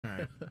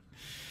right.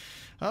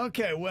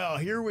 Okay, well,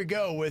 here we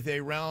go with a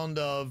round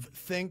of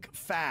Think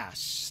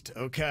Fast.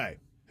 Okay.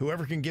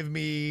 Whoever can give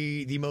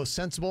me the most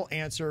sensible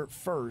answer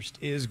first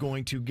is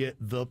going to get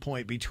the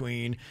point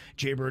between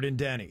Jaybird and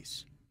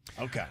Denny's.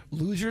 Okay.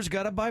 Losers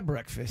gotta buy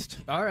breakfast.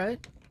 All right.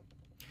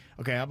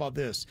 Okay, how about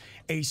this?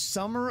 A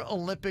summer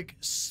Olympic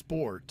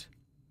sport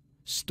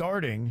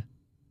starting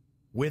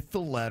with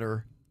the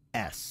letter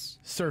S.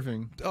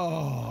 Surfing.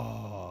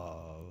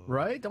 Oh.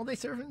 Right? Don't they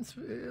surf in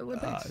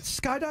Olympics?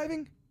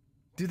 Skydiving?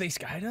 Do they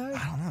skydive?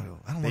 I don't know.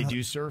 I don't know. They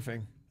do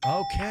surfing.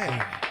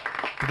 Okay.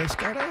 Do they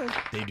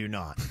skydive? They do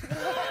not.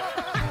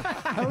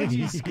 How would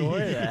you score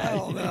that? I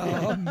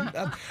don't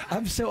know.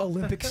 I'm so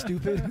Olympic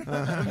stupid.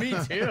 Me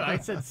too. I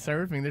said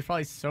surfing. There's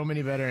probably so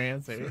many better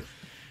answers.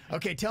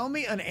 Okay, tell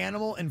me an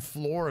animal in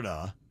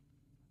Florida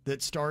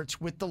that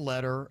starts with the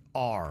letter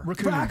R.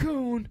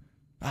 Raccoon.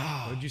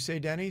 Oh. What'd you say,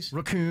 Denny's?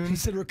 Raccoon. He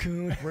said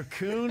raccoon.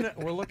 Raccoon.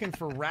 We're looking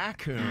for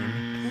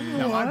raccoon.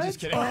 No, I'm just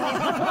kidding.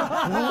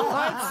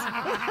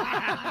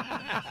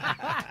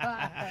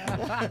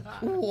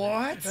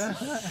 What?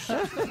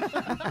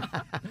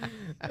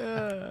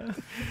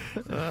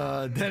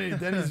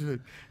 Denny's.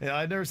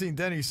 I've never seen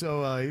Denny,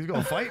 so he's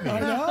gonna fight me. I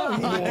know.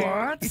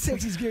 What? He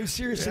takes his game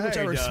seriously, which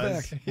I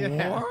respect.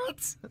 Yeah.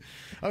 What?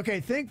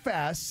 Okay, think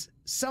fast.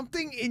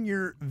 Something in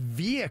your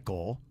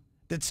vehicle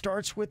that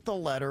starts with the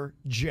letter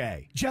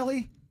J.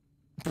 Jelly.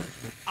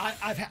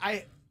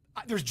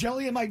 There's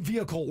jelly in my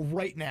vehicle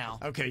right now.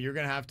 Okay, you're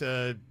gonna have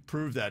to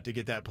prove that to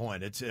get that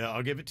point. It's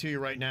I'll give it to you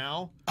right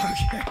now.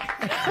 Okay.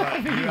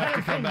 But you have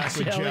to come back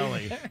with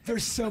jelly.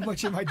 There's so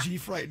much in my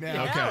Jeep right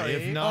now. Okay,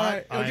 if not,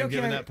 right. I'm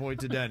giving that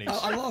point to Denny's.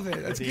 I love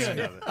it. That's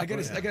good. I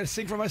gotta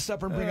sing for my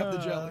supper and bring up the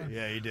jelly.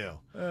 Yeah, you do.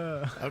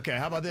 Okay,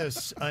 how about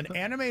this? An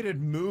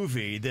animated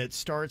movie that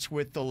starts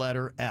with the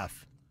letter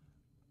F.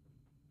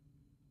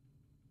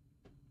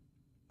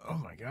 Oh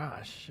my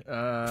gosh.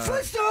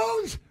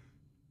 Flintstones!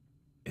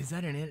 Is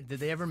that did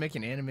they ever make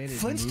an animated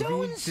Flintstones?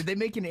 movie? Did they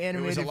make an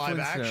animated It was a live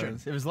Flintstones? action.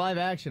 It was live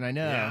action, I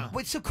know. Yeah.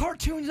 Wait, so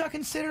cartoons not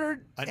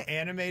considered An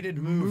animated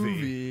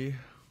movie.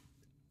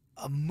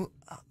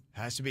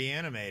 Has to be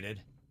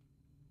animated.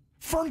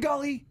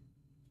 Ferngully?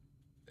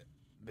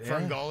 Yeah.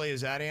 Ferngully,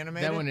 is that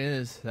animated? That one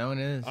is. That one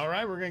is. All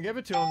right, we're going to give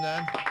it to him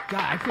then.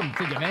 God, I couldn't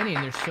think of any,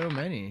 and there's so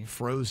many.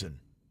 Frozen.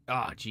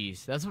 Oh,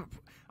 jeez. That's what,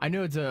 I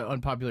know it's an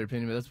unpopular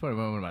opinion, but that's probably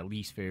one of my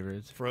least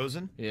favorites.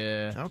 Frozen?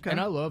 Yeah. Okay. And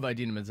I love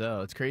Idina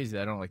Menzel. It's crazy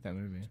that I don't like that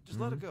movie.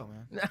 Just let it go,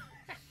 man.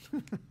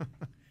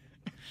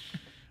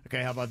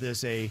 Okay, how about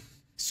this? A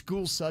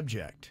school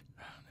subject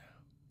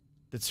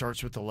that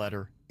starts with the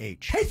letter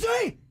H.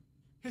 History!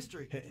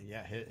 History.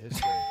 Yeah,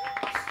 history.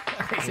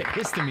 They said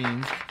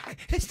histamines.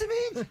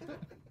 Histamines?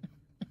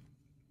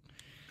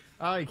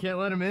 Oh, you can't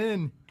let him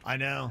in. I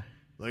know.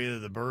 Look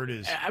at the bird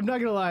is. I'm not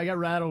gonna lie, I got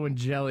rattled when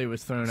jelly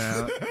was thrown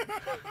out.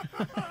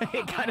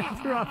 It kind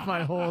of threw off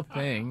my whole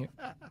thing.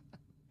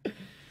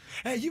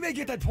 Hey, you may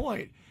get that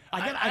point.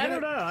 I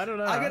don't know. I don't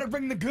know. I gotta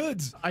bring the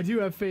goods. I do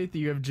have faith that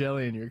you have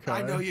jelly in your car.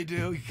 I know you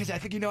do, because I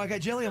think you know I got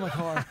jelly in my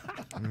car.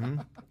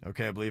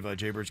 Okay, I believe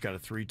Jaybird's got a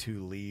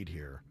 3-2 lead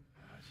here.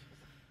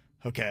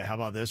 Okay, how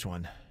about this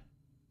one?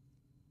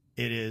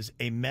 It is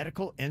a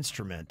medical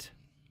instrument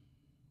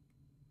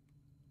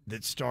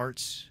that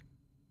starts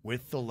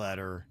with the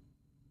letter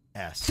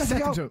S.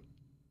 Stethoscope.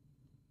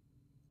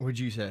 What'd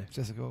you say?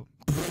 Stethoscope.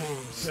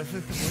 What'd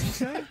you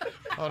say?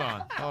 Hold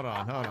on.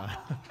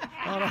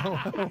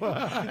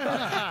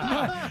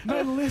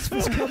 My lisp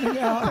is coming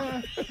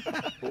out.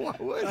 What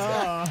was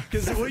that?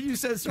 Because what you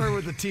said started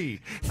with a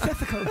T.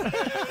 Stethoscope.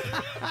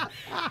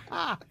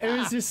 It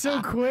was just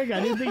so quick.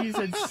 I didn't think you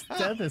said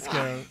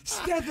stethoscope.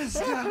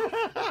 Stethoscope.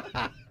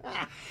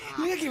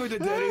 You didn't give it to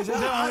Denny's. You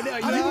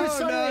were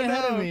slightly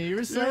ahead of me. You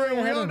were slightly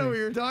We ahead don't of know what me.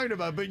 you're talking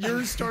about, but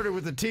yours started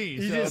with a T.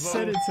 You just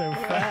said it so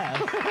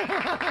fast.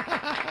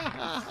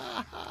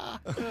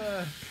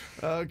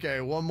 Okay,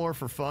 one more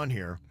for fun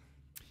here.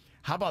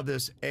 How about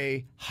this?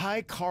 A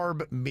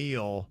high-carb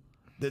meal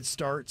that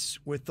starts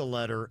with the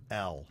letter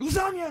L.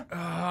 Lasagna.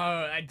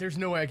 There's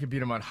no way I could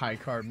beat him on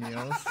high-carb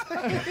meals.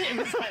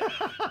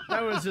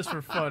 That was just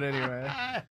for fun anyway.